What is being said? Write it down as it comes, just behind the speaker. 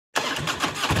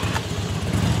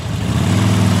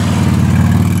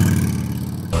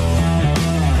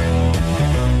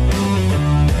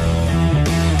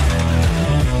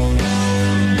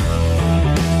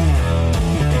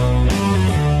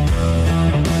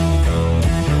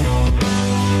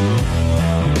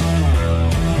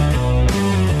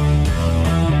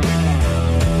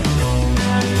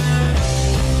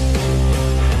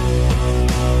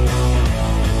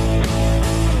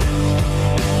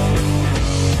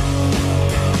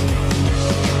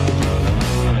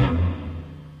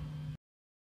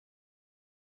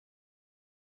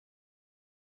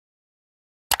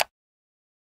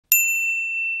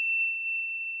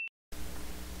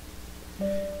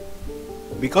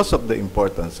Because of the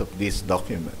importance of this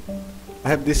document, I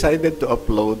have decided to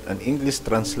upload an English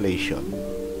translation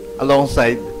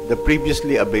alongside the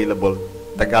previously available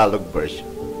Tagalog version.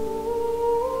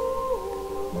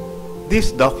 This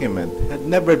document had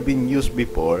never been used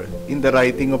before in the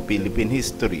writing of Philippine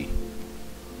history,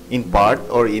 in part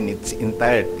or in its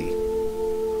entirety,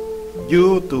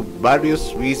 due to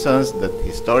various reasons that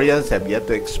historians have yet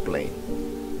to explain.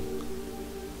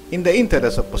 In the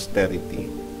interest of posterity,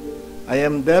 I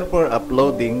am therefore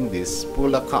uploading this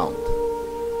full account,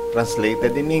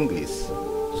 translated in English,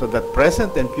 so that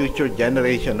present and future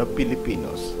generation of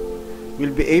Filipinos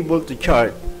will be able to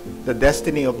chart the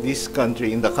destiny of this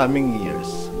country in the coming years,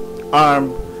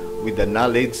 armed with the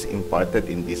knowledge imparted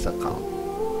in this account.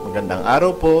 Magandang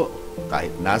araw po,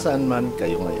 kahit nasaan man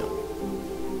kayo ngayon.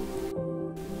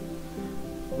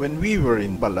 When we were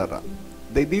in Balara,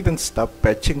 they didn't stop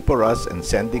fetching for us and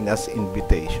sending us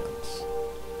invitations.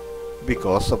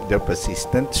 Because of their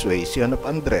persistent suasion of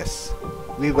Andres,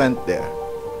 we went there.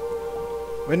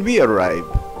 When we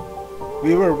arrived,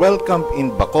 we were welcomed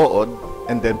in Bacood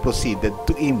and then proceeded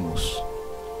to Imus.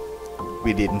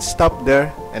 We didn't stop there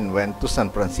and went to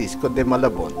San Francisco de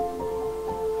Malabon.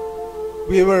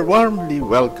 We were warmly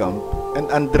welcomed and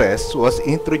Andres was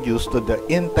introduced to the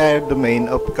entire domain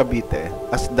of Cavite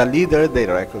as the leader they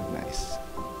recognized.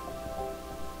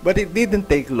 But it didn't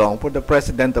take long for the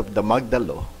president of the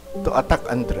Magdalo to attack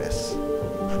Andres.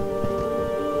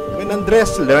 When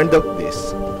Andres learned of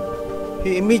this,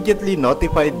 he immediately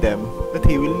notified them that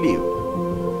he will leave.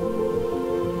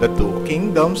 The two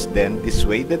kingdoms then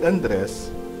dissuaded Andres,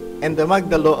 and the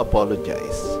Magdalo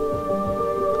apologized.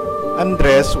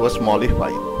 Andres was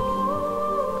mollified.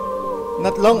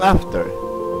 Not long after,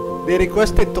 they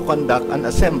requested to conduct an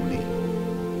assembly.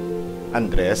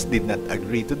 Andres did not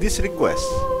agree to this request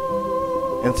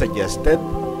and suggested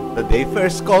that they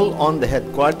first call on the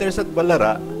headquarters at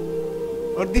Balara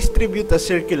or distribute a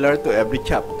circular to every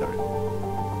chapter.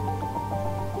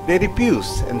 They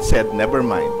refused and said never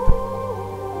mind.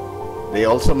 They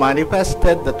also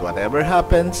manifested that whatever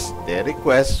happens, their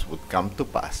request would come to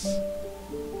pass.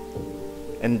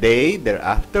 And they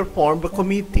thereafter formed a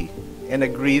committee and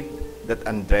agreed that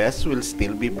Andres will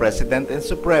still be President and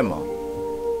Supremo.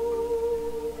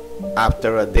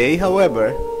 After a day,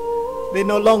 however, they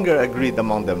no longer agreed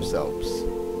among themselves.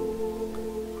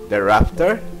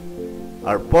 Thereafter,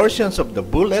 our portions of the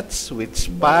bullets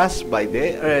which passed by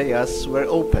their areas were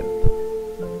opened,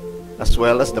 as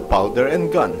well as the powder and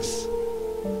guns.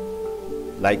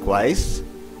 Likewise,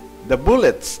 the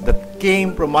bullets that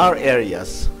came from our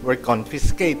areas were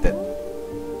confiscated.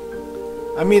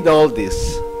 Amid all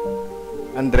this,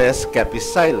 Andres kept his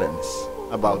silence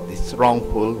about these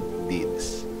wrongful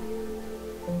deeds.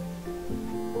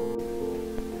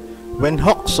 When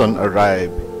Hoxon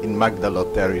arrived in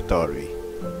Magdalo territory,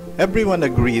 everyone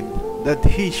agreed that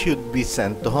he should be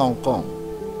sent to Hong Kong.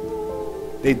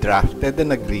 They drafted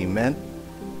an agreement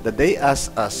that they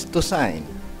asked us to sign.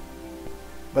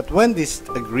 But when this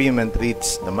agreement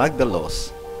reached the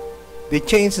Magdalos, they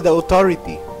changed the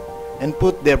authority and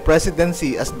put their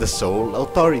presidency as the sole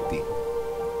authority.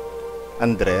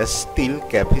 Andres still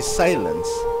kept his silence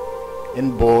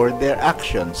and bore their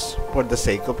actions for the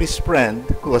sake of his friend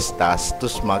who was tasked to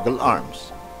smuggle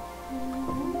arms.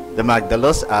 The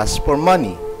Magdalos asked for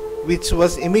money, which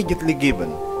was immediately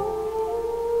given.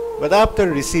 But after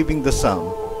receiving the sum,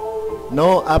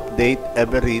 no update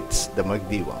ever reached the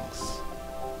Magdiwangs.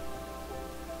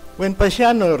 When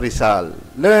Pasiano Rizal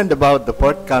learned about the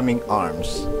forthcoming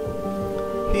arms,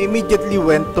 he immediately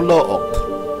went to Looc.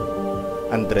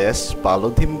 Andres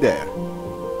followed him there.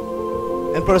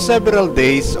 And for several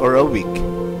days or a week,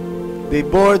 they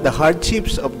bore the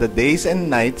hardships of the days and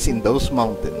nights in those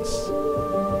mountains.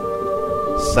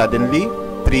 Suddenly,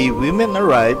 3 women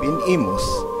arrived in Imus,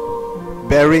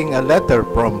 bearing a letter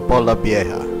from Pola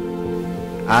Vieja,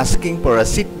 asking for a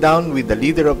sit-down with the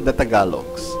leader of the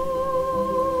Tagalogs.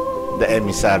 The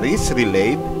emissaries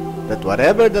relayed that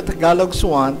whatever the Tagalogs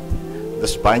want, the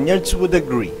Spaniards would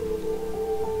agree.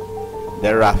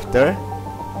 Thereafter,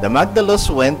 the Magdalos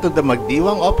went to the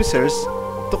Magdiwang officers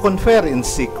to confer in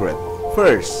secret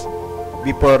first,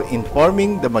 before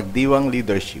informing the Magdiwang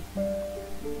leadership.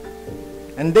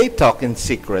 And they talked in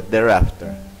secret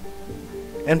thereafter,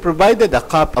 and provided a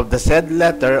copy of the said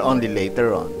letter only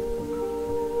later on.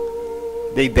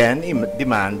 They then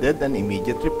demanded an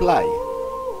immediate reply,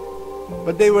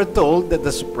 but they were told that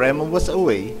the Supremo was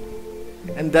away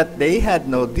and that they had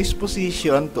no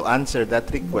disposition to answer that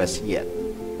request yet.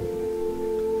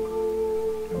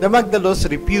 The Magdalos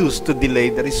refused to delay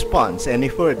the response any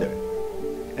further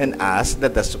and asked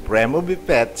that the Supremo be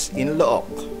fetched in Looc.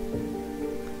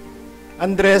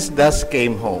 Andres thus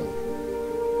came home.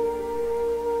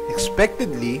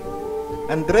 Expectedly,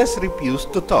 Andres refused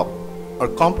to talk or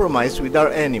compromise with our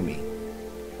enemy.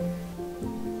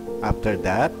 After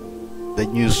that, the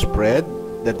news spread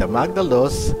that the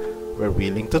Magdalos were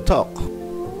willing to talk.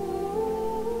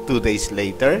 2 days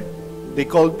later, they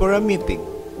called for a meeting.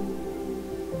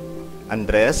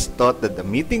 Andres thought that the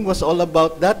meeting was all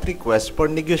about that request for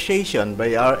negotiation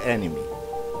by our enemy.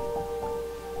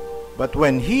 But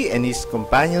when he and his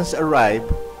companions arrived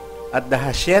at the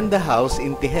hacienda house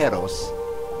in Tijeros,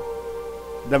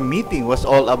 the meeting was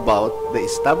all about the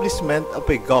establishment of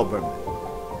a government.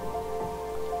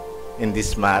 In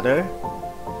this matter,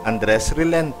 Andres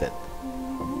relented.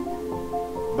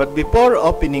 But before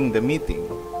opening the meeting,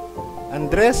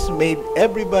 Andres made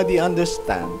everybody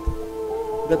understand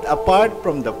that apart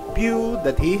from the few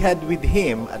that he had with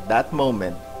him at that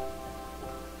moment,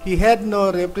 he had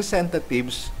no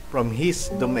representatives from his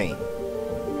domain.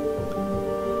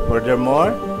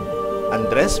 Furthermore,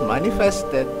 Andres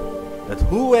manifested that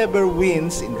whoever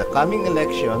wins in the coming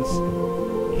elections,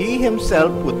 he himself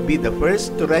would be the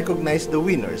first to recognize the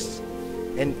winners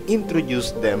and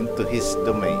introduce them to his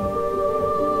domain.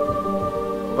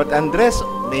 But Andres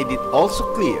made it also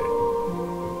clear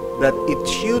that it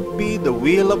should be the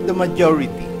will of the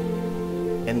majority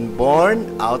and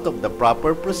born out of the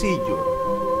proper procedure.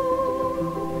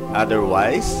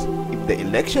 Otherwise, if the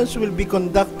elections will be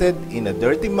conducted in a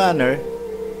dirty manner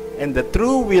and the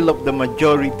true will of the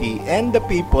majority and the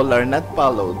people are not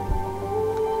followed,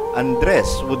 Andres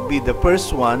would be the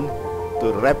first one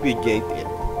to repudiate it.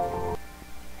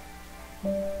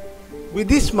 With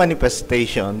these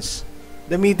manifestations,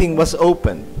 the meeting was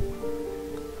opened.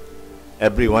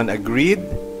 Everyone agreed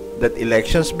that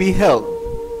elections be held,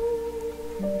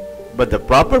 but the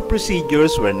proper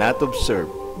procedures were not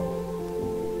observed.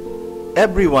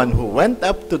 Everyone who went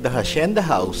up to the hacienda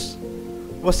house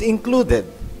was included,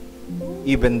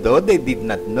 even though they did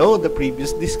not know the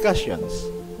previous discussions.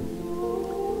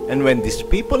 And when these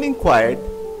people inquired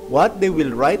what they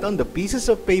will write on the pieces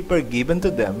of paper given to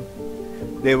them,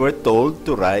 they were told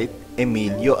to write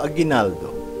Emilio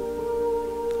Aguinaldo.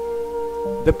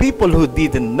 The people who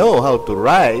didn't know how to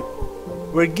write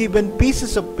were given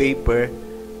pieces of paper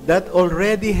that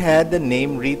already had the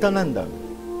name written on them.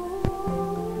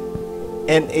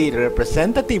 And a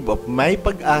representative of May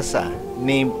Pag-asa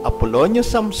named Apolonio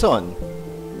Samson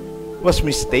was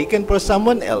mistaken for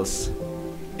someone else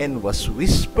and was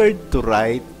whispered to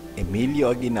write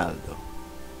Emilio Aguinaldo.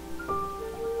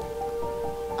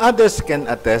 Others can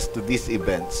attest to these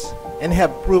events and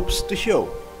have proofs to show.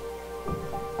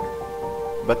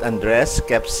 But Andres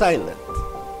kept silent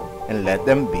and let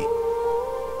them be.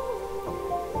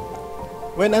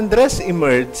 When Andres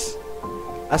emerged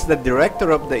as the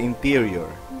director of the interior,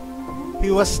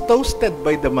 he was toasted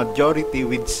by the majority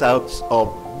with shouts of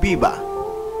 "Viva!"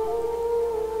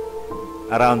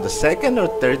 Around the second or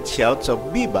third shouts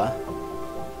of "Viva!",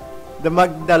 the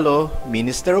Magdalo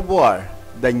Minister of War,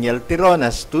 Daniel Tirona,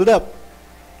 stood up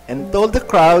and told the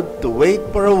crowd to wait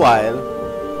for a while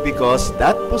because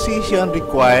that position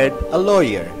required a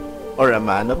lawyer or a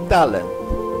man of talent.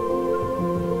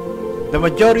 The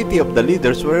majority of the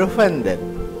leaders were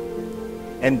offended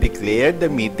and declared the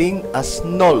meeting as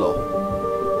nolo,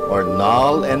 or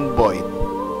null and void.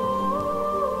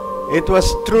 It was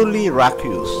truly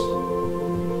raucous.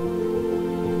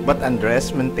 But Andres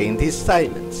maintained his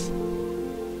silence.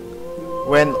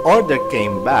 When order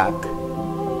came back,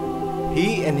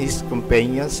 he and his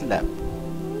companions left.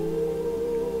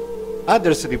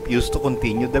 Others refused to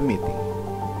continue the meeting.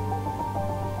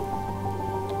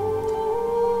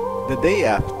 The day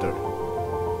after,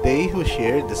 they who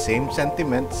shared the same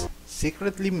sentiments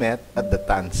secretly met at the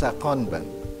Tansa convent.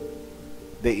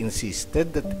 They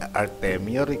insisted that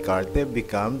Artemio Ricarte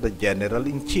become the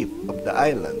general-in-chief of the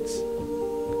islands.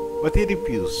 But he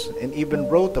refused and even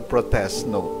wrote a protest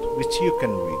note which you can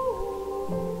read.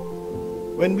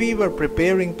 When we were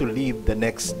preparing to leave the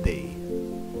next day,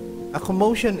 a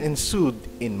commotion ensued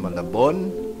in Malabon,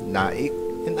 Naik,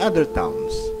 and other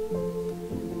towns.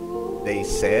 They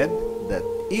said that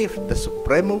if the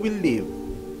Supremo will leave,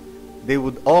 they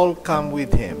would all come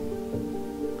with him.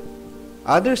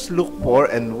 Others looked for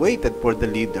and waited for the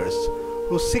leaders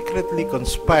who secretly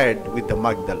conspired with the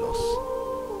Magdalos.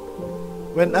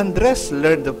 When Andres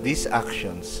learned of these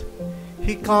actions,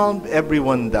 he calmed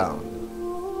everyone down.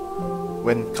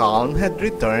 When calm had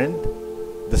returned,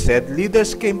 the said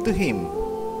leaders came to him,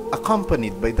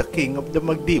 accompanied by the king of the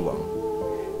Magdiwang,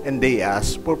 and they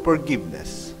asked for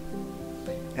forgiveness.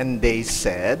 And they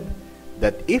said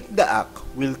that if the act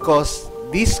will cause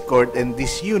discord and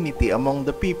disunity among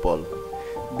the people,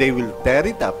 they will tear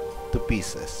it up to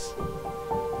pieces.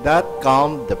 That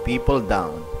calmed the people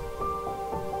down.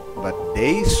 But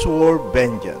they swore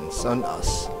vengeance on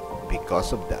us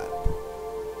because of that.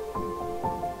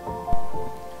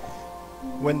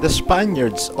 When the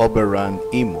Spaniards overran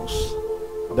Imus,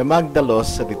 the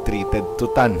Magdalos retreated to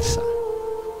Tansa.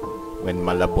 When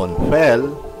Malabon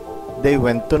fell, they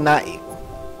went to Naik.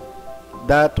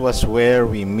 That was where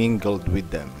we mingled with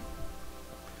them.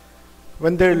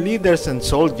 When their leaders and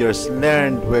soldiers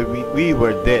learned where we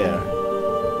were there,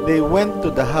 they went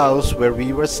to the house where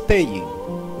we were staying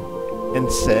and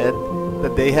said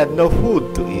that they had no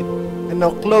food to eat and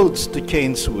no clothes to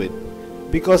change with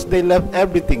because they left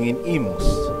everything in Imus,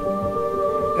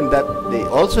 and that they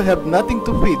also have nothing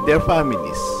to feed their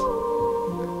families.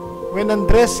 When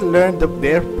Andres learned of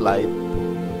their plight,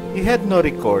 he had no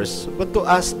recourse but to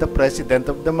ask the president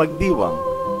of the Magdiwang,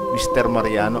 Mr.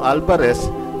 Mariano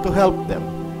Alvarez, to help them.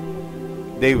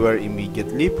 They were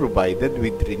immediately provided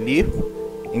with relief,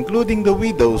 including the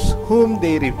widows whom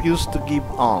they refused to give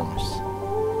alms.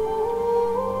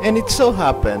 And it so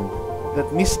happened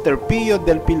that Mr. Pio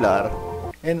del Pilar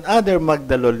and other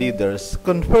Magdalo leaders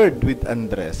conferred with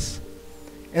Andres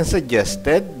and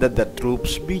suggested that the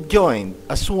troops be joined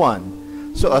as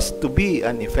one so as to be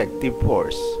an effective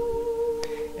force.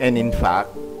 And in fact,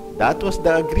 that was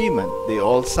the agreement they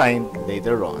all signed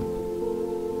later on.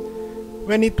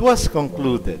 When it was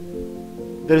concluded,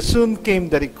 there soon came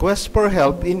the request for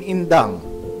help in Indang.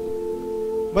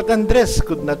 But Andres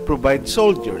could not provide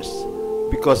soldiers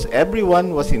because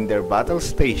everyone was in their battle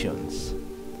stations.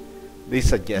 They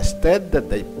suggested that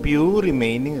the few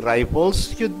remaining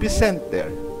rifles should be sent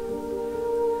there.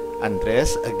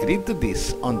 Andres agreed to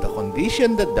this on the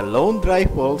condition that the loaned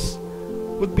rifles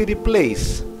would be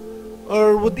replaced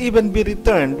or would even be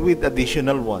returned with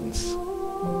additional ones.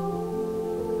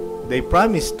 They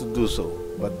promised to do so,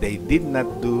 but they did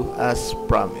not do as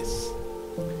promised.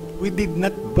 We did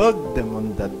not bug them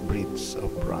on that breach of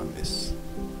promise.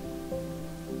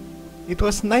 It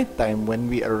was nighttime when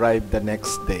we arrived the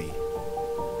next day,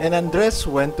 and Andres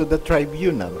went to the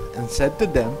tribunal and said to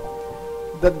them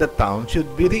that the town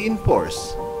should be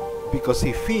reinforced because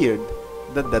he feared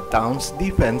that the town's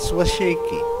defense was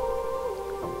shaky.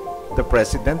 The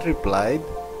president replied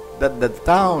that the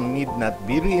town need not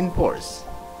be reinforced.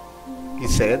 He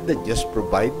said that just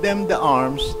provide them the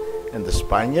arms and the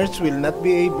Spaniards will not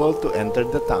be able to enter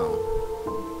the town.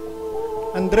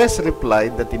 Andres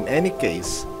replied that in any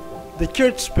case, the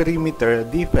church perimeter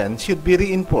defense should be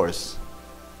reinforced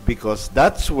because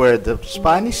that's where the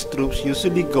Spanish troops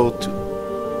usually go to.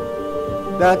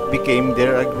 That became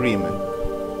their agreement.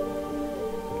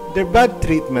 Their bad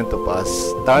treatment of us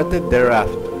started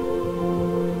thereafter.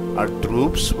 Our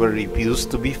troops were refused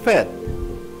to be fed,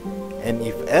 and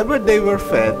if ever they were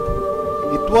fed,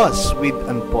 it was with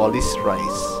unpolished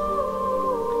rice.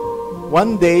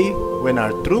 One day, when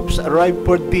our troops arrived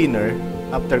for dinner,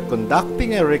 after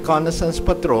conducting a reconnaissance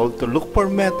patrol to look for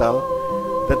metal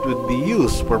that would be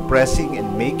used for pressing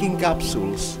and making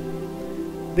capsules,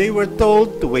 they were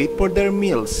told to wait for their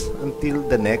meals until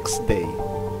the next day.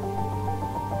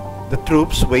 The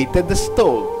troops waited as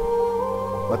told,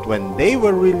 but when they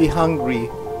were really hungry,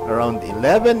 around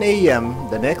 11 a.m.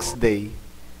 the next day,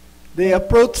 they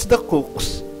approached the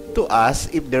cooks to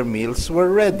ask if their meals were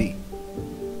ready.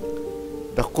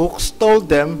 The cooks told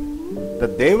them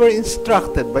that they were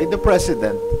instructed by the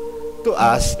president to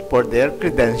ask for their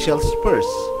credentials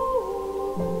first.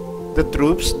 The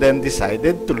troops then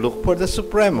decided to look for the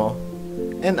Supremo,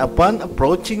 and upon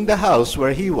approaching the house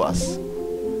where he was,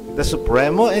 the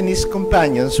Supremo and his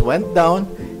companions went down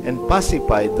and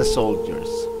pacified the soldiers.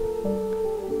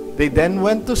 They then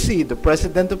went to see the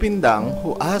president of Indang,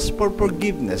 who asked for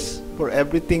forgiveness for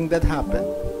everything that happened.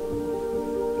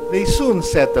 They soon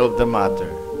settled the matter.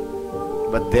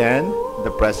 But then,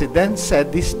 the president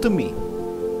said this to me,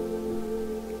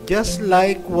 just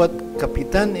like what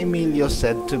Capitan Emilio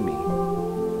said to me.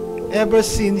 Ever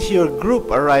since your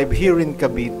group arrived here in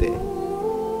Cavite,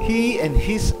 he and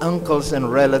his uncles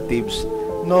and relatives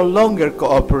no longer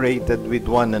cooperated with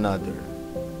one another.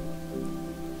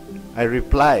 I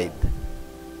replied,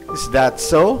 is that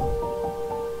so?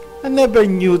 I never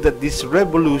knew that this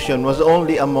revolution was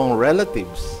only among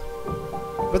relatives.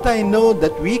 But I know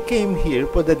that we came here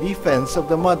for the defense of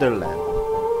the motherland.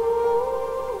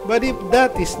 But if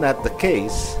that is not the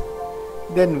case,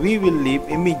 then we will leave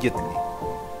immediately.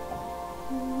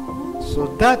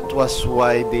 So that was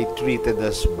why they treated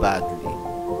us badly.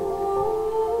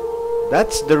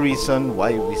 That's the reason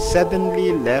why we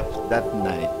suddenly left that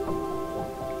night.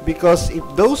 Because if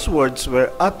those words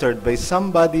were uttered by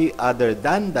somebody other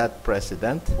than that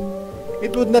president,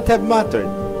 it would not have mattered.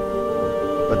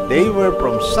 But they were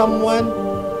from someone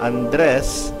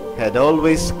Andres had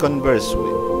always conversed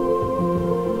with.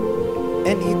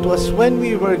 And it was when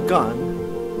we were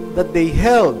gone that they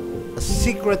held a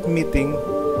secret meeting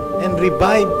and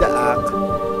revived the act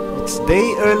which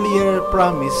they earlier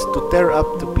promised to tear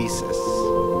up to pieces.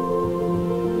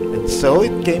 And so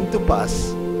it came to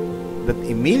pass that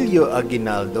Emilio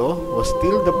Aguinaldo was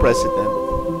still the president,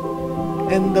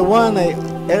 and the one I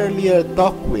earlier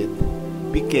talked with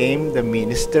became the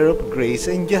Minister of Grace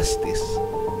and Justice.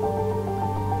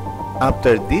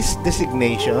 After these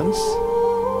designations,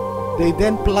 they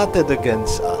then plotted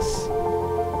against us.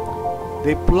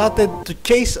 They plotted to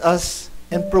chase us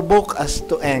and provoke us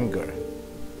to anger.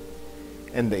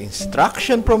 And the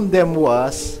instruction from them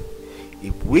was,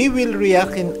 if we will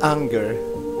react in anger,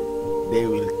 they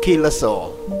will kill us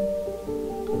all,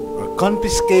 or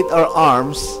confiscate our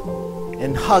arms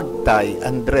and hog-tie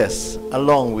Andres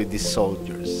along with his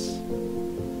soldiers.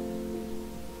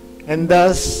 And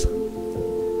thus,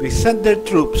 they sent their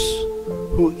troops,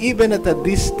 who even at a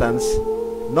distance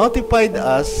notified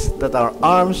us that our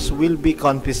arms will be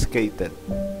confiscated.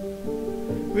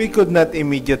 We could not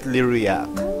immediately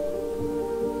react.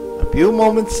 A few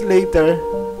moments later,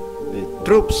 the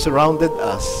troops surrounded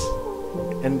us,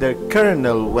 and their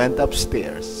colonel went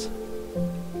upstairs.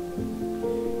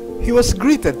 He was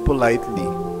greeted politely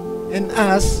and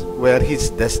asked where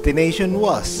his destination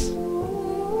was.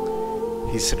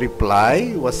 His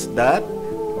reply was that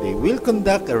they will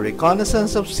conduct a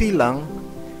reconnaissance of Silang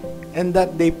and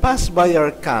that they passed by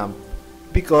our camp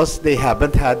because they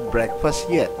haven't had breakfast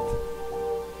yet.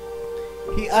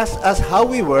 He asked us how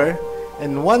we were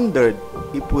and wondered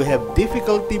if we have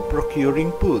difficulty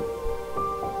procuring food.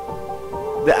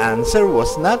 The answer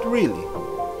was not really,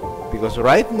 because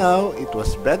right now it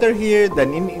was better here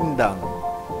than in Indang,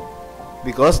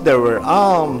 because there were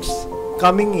alms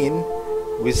coming in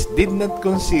which did not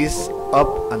consist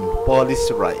of unpolished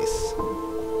rice.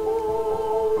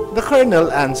 The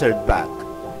colonel answered back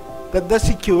that the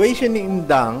situation in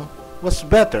Indang was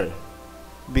better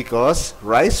because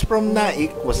rice from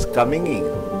Naik was coming in.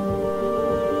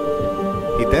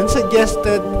 He then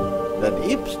suggested that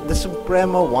if the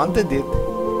Supremo wanted it,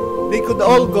 they could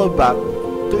all go back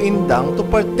to Indang to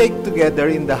partake together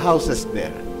in the houses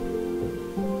there.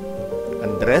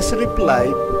 Andres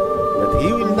replied that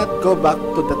he will not go back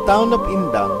to the town of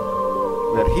Indang,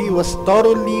 where he was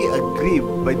thoroughly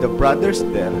aggrieved by the brothers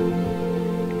there,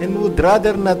 and would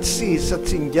rather not see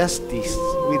such injustice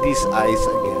with his eyes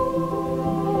again.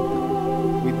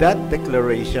 With that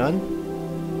declaration,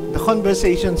 the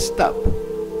conversation stopped,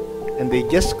 and they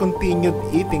just continued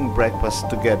eating breakfast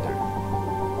together.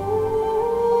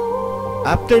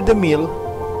 After the meal,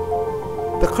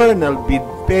 the colonel bid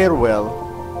farewell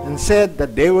and said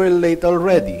that they were late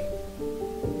already,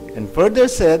 and further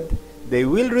said they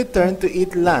will return to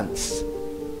eat lunch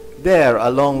there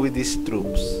along with his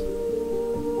troops.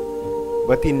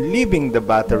 But in leaving the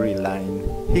battery line,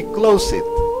 he closed it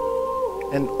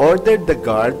and ordered the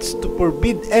guards to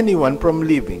forbid anyone from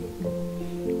leaving,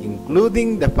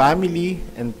 including the family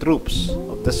and troops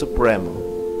of the Supremo.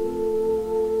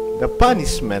 The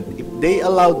punishment, if they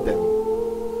allowed them,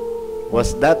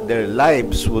 was that their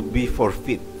lives would be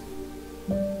forfeit.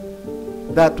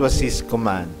 That was his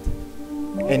command,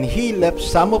 and he left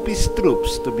some of his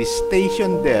troops to be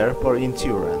stationed there for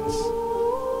insurance.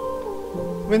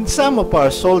 When some of our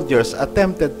soldiers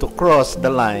attempted to cross the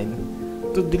line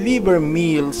to deliver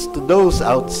meals to those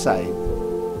outside,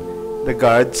 the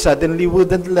guards suddenly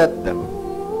wouldn't let them.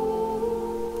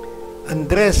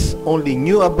 Andres only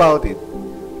knew about it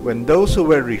when those who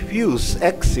were refused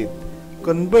exit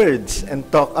converged and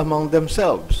talked among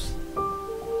themselves.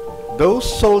 Those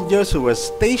soldiers who were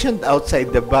stationed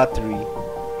outside the battery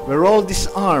were all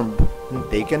disarmed and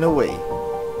taken away.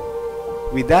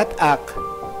 With that act,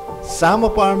 some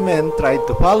of our men tried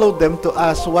to follow them to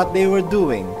ask what they were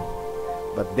doing,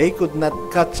 but they could not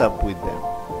catch up with them.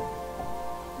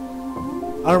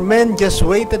 Our men just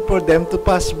waited for them to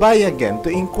pass by again to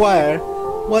inquire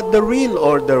what the real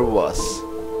order was.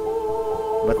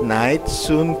 But night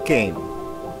soon came.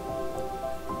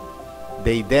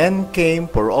 They then came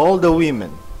for all the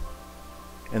women,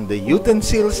 and the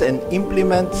utensils and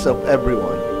implements of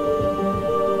everyone.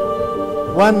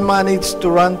 One managed to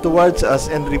run towards us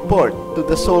and report to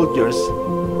the soldiers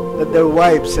that their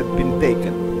wives had been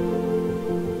taken.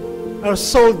 Our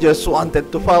soldiers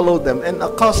wanted to follow them and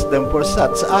accost them for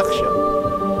such action,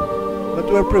 but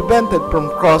were prevented from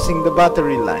crossing the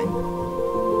battery line.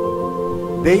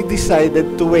 They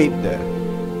decided to wait there.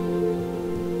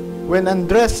 When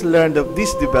Andres learned of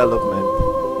this development,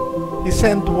 he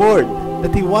sent word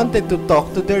that he wanted to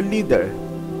talk to their leader,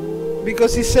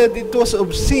 because he said it was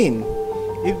obscene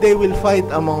if they will fight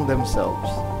among themselves.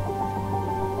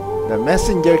 The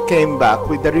messenger came back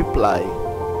with the reply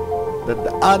that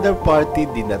the other party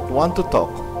did not want to talk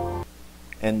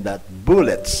and that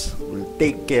bullets will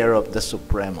take care of the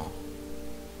Supremo.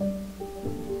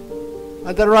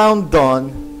 At around dawn,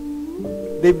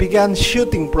 they began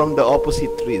shooting from the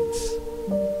opposite reeds.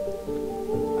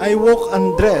 I woke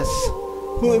Andres,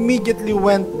 who immediately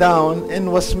went down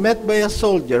and was met by a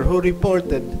soldier who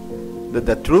reported that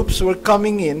the troops were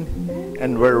coming in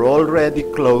and were already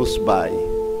close by.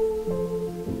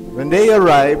 When they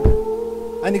arrived,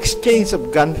 an exchange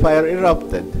of gunfire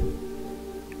erupted,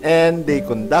 and they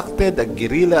conducted a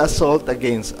guerrilla assault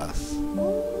against us.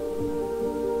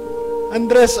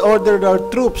 Andres ordered our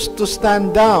troops to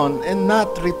stand down and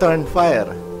not return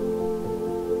fire.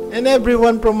 And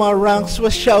everyone from our ranks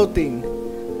was shouting,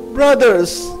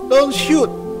 "Brothers, don't shoot!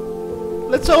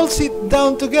 Let's all sit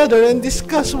down together and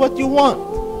discuss what you want."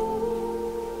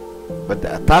 But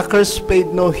the attackers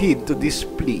paid no heed to these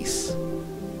pleas.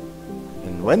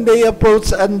 And when they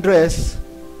approached Andres,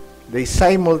 they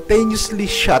simultaneously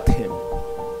shot him.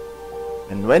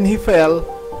 And when he fell,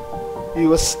 he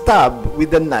was stabbed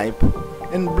with a knife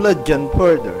and bludgeoned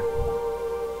further.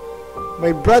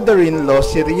 My brother-in-law,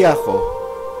 Siriaco,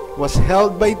 was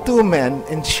held by two men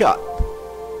and shot,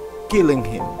 killing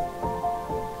him.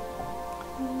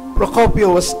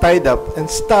 Procopio was tied up and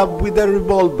stabbed with a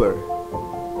revolver.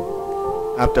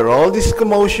 After all this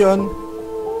commotion,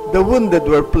 the wounded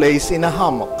were placed in a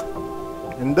hammock,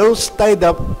 and those tied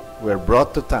up were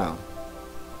brought to town.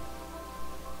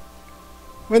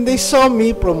 When they saw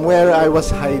me from where I was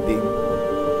hiding,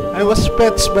 I was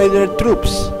fetched by their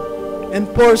troops and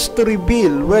forced to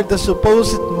reveal where the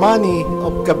supposed money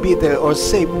of Cavite or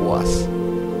safe was.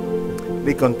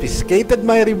 They confiscated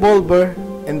my revolver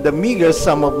and the meager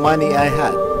sum of money I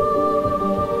had.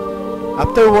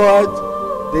 Afterward,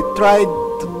 they tried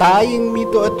tying me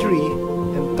to a tree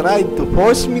and tried to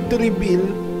force me to reveal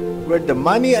where the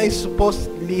money I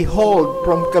supposedly hold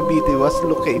from Cavite was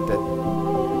located.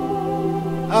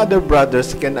 Other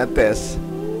brothers can attest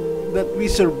that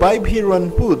we survived here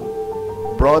on food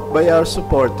brought by our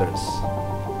supporters.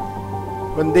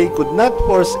 When they could not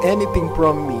force anything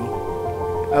from me,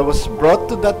 I was brought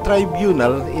to the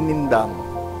tribunal in Indang.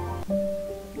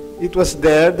 It was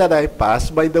there that I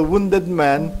passed by the wounded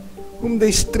man whom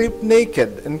they stripped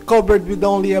naked and covered with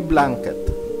only a blanket.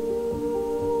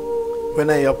 When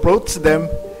I approached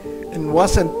them and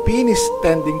wasn't finished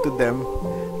tending to them,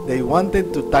 they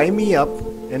wanted to tie me up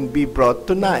and be brought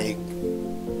to Naik.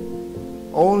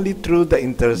 Only through the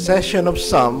intercession of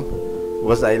some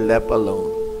was I left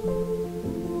alone.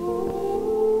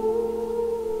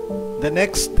 The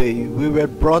next day, we were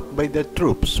brought by the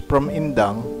troops from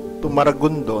Indang to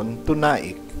Maragondon to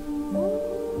Naik.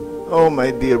 Oh,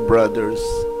 my dear brothers,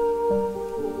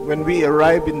 when we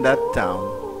arrived in that town,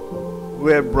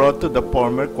 we were brought to the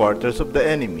former quarters of the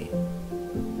enemy.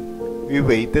 We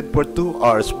waited for 2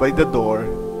 hours by the door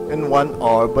and 1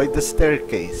 hour by the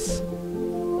staircase.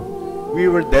 We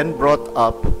were then brought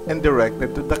up and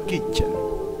directed to the kitchen.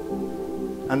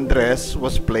 Andres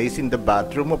was placed in the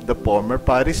bathroom of the former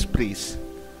parish priest,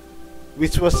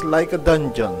 which was like a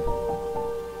dungeon.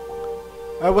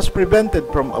 I was prevented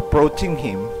from approaching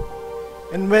him,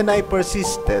 and when I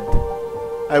persisted,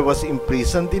 I was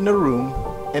imprisoned in a room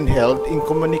and held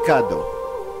incommunicado.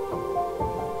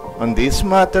 On this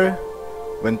matter,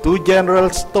 when 2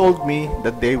 generals told me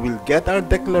that they will get our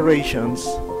declarations,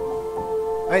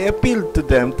 I appealed to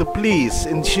them to please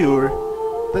ensure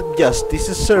that justice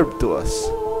is served to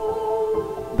us,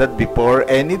 that before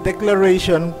any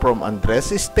declaration from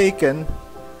Andres is taken,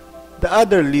 the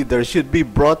other leader should be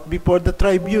brought before the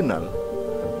tribunal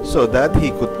so that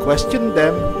he could question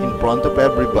them in front of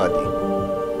everybody.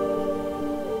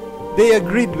 They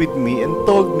agreed with me and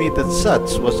told me that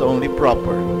such was only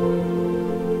proper.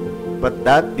 But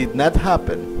that did not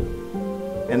happen,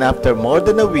 and after more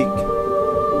than a week,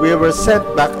 we were sent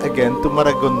back again to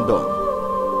Maragondon.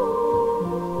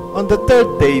 On the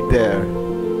 3rd day there,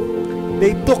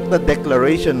 they took the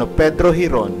declaration of Pedro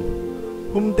Hiron,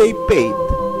 whom they paid,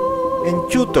 and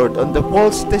tutored on the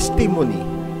false testimony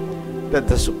that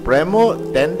the Supremo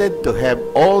intended to have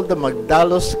all the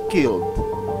Magdalos killed,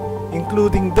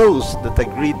 including those that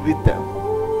agreed with them.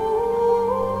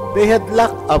 They had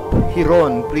locked up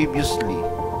Hiron previously,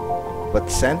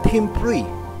 but sent him free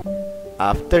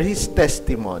after his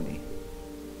testimony.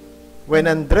 When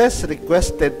Andres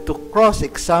requested to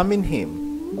cross-examine him,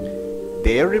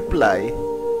 their reply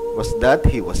was that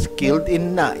he was killed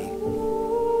in Naik.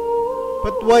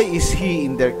 But why is he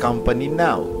in their company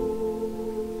now?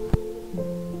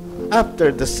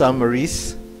 After the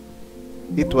summaries,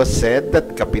 it was said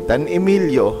that Capitan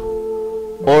Emilio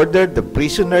ordered the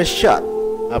prisoner shot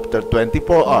after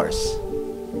 24 hours.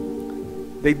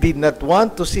 They did not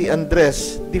want to see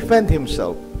Andres defend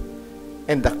himself,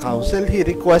 and the counsel he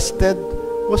requested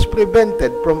was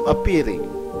prevented from appearing.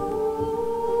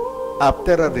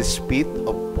 After a respite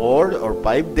of 4 or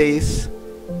 5 days,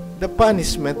 the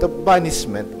punishment of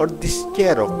banishment or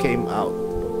destierro came out.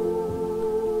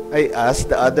 I asked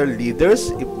the other leaders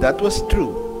if that was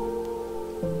true.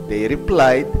 They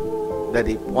replied that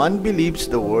if one believes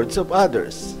the words of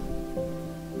others,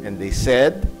 and they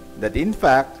said that in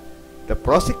fact, the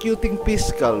prosecuting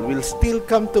fiscal will still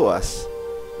come to us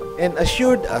and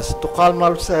assured us to calm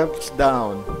ourselves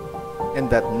down and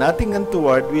that nothing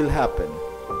untoward will happen.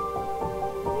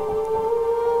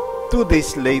 2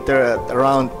 days later, at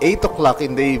around 8 o'clock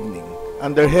in the evening,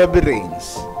 under heavy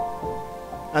rains,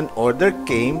 an order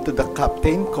came to the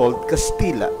captain called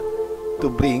Castilla to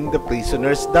bring the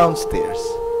prisoners downstairs.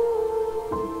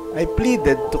 I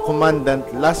pleaded to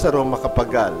Commandant Lazaro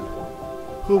Macapagal,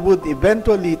 who would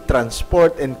eventually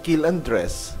transport and kill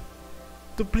Andres,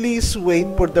 to please wait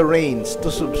for the rains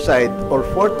to subside or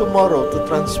for tomorrow to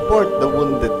transport the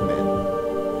wounded men.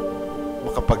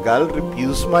 Macapagal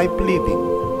refused my pleading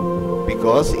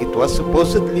because it was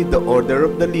supposedly the order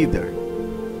of the leader.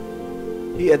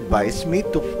 He advised me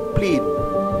to plead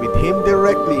with him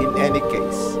directly in any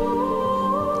case.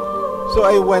 So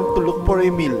I went to look for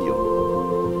Emilio.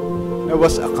 I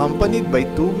was accompanied by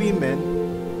 2 women,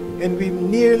 and we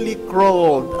nearly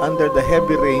crawled under the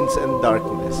heavy rains and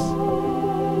darkness.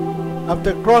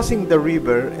 After crossing the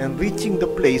river and reaching the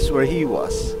place where he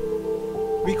was,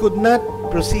 we could not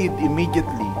proceed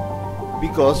immediately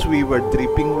because we were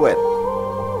dripping wet.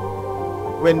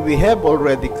 When we have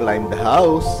already climbed the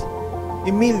house,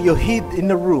 Emilio hid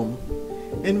in a room,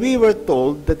 and we were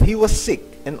told that he was sick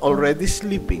and already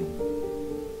sleeping.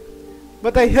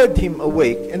 But I heard him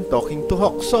awake and talking to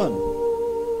Hoxon.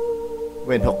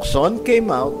 When Hoxon came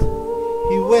out,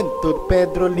 he went to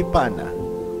Pedro Lipana,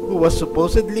 who was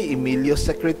supposedly Emilio's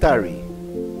secretary.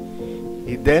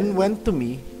 He then went to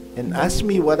me and asked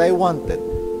me what I wanted.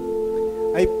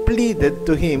 I pleaded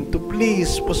to him to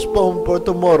please postpone for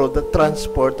tomorrow the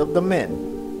transport of the men.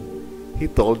 He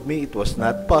told me it was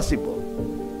not possible.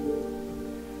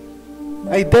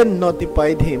 I then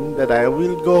notified him that I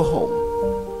will go home.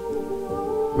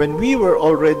 When we were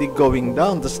already going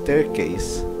down the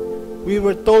staircase, we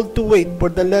were told to wait for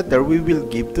the letter we will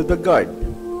give to the guard.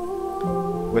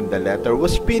 When the letter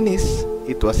was finished,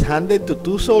 it was handed to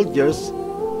 2 soldiers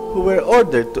who were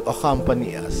ordered to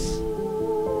accompany us.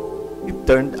 It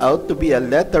turned out to be a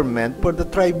letter meant for the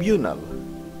tribunal.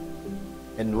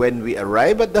 And when we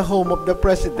arrived at the home of the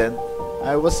president,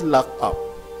 I was locked up.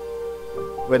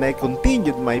 When I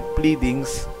continued my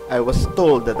pleadings, I was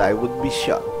told that I would be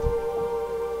shot.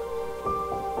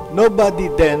 Nobody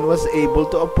then was able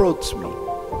to approach me.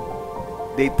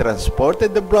 They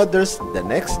transported the brothers the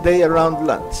next day around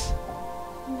lunch.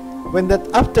 When that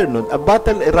afternoon a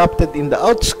battle erupted in the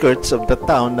outskirts of the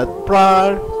town not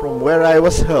far from where I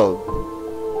was held,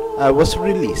 I was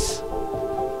released.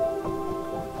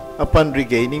 Upon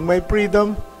regaining my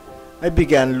freedom, I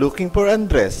began looking for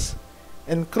Andres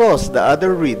and crossed the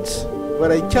other ridge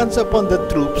where I chanced upon the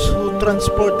troops who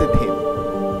transported him.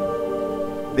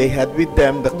 They had with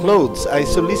them the clothes I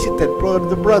solicited for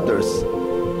the brothers,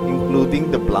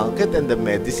 including the blanket and the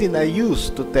medicine I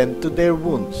used to tend to their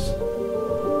wounds.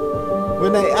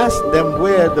 When I asked them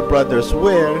where the brothers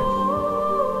were,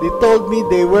 they told me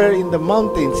they were in the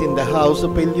mountains in the house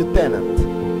of a lieutenant.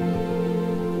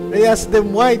 I asked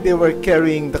them why they were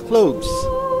carrying the clothes.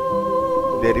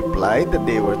 They replied that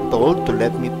they were told to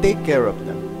let me take care of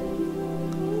them.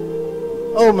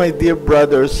 Oh, my dear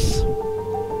brothers,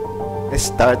 I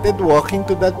started walking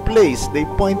to that place they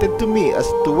pointed to me as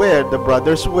to where the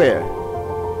brothers were.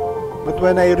 But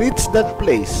when I reached that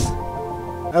place,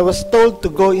 I was told to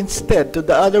go instead to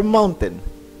the other mountain,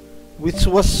 which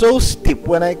was so steep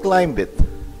when I climbed it.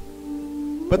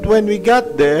 But when we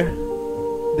got there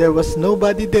was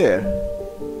nobody there.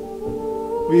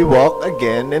 We walked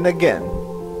again and again.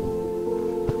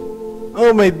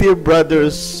 Oh, my dear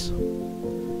brothers,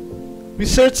 we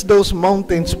searched those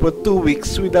mountains for 2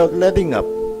 weeks without letting up,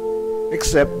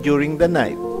 except during the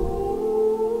night.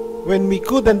 When we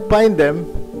couldn't find them,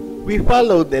 we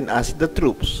followed and asked the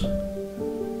troops.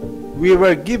 We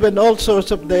were given all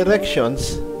sorts of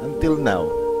directions until now.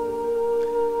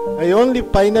 I only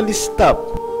finally stopped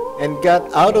and got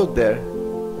out of there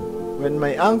when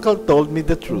my uncle told me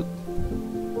the truth.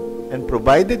 and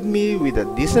provided me with a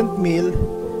decent meal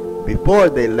before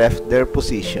they left their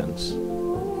positions.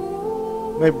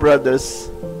 My brothers,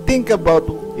 think about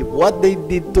if what they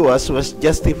did to us was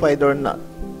justified or not.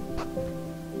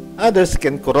 Others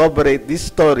can corroborate this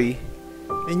story,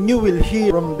 and you will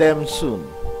hear from them soon.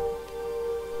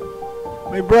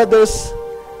 My brothers,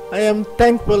 I am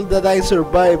thankful that I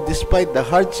survived despite the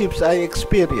hardships I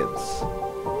experienced.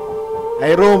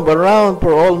 I roamed around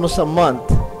for almost a month,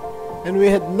 and we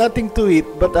had nothing to eat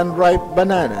but unripe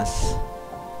bananas.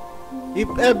 If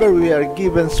ever we are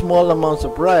given small amounts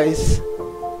of rice,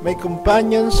 my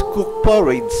companions cooked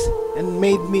porridge and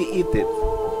made me eat it.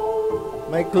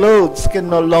 My clothes can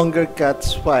no longer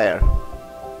catch fire.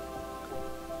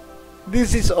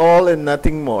 This is all and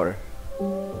nothing more.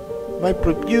 My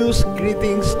profuse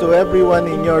greetings to everyone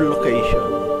in your location.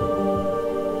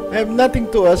 I have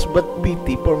nothing to ask but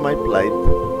pity for my plight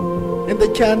and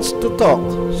the chance to talk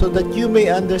so that you may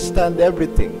understand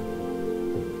everything.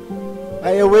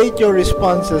 I await your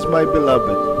responses, my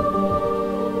beloved.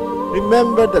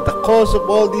 Remember that the cause of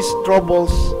all these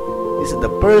troubles is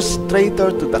the first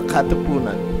traitor to the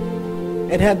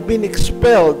Katipunan and had been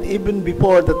expelled even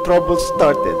before the trouble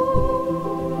started.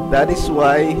 That is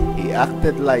why he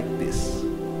acted like this.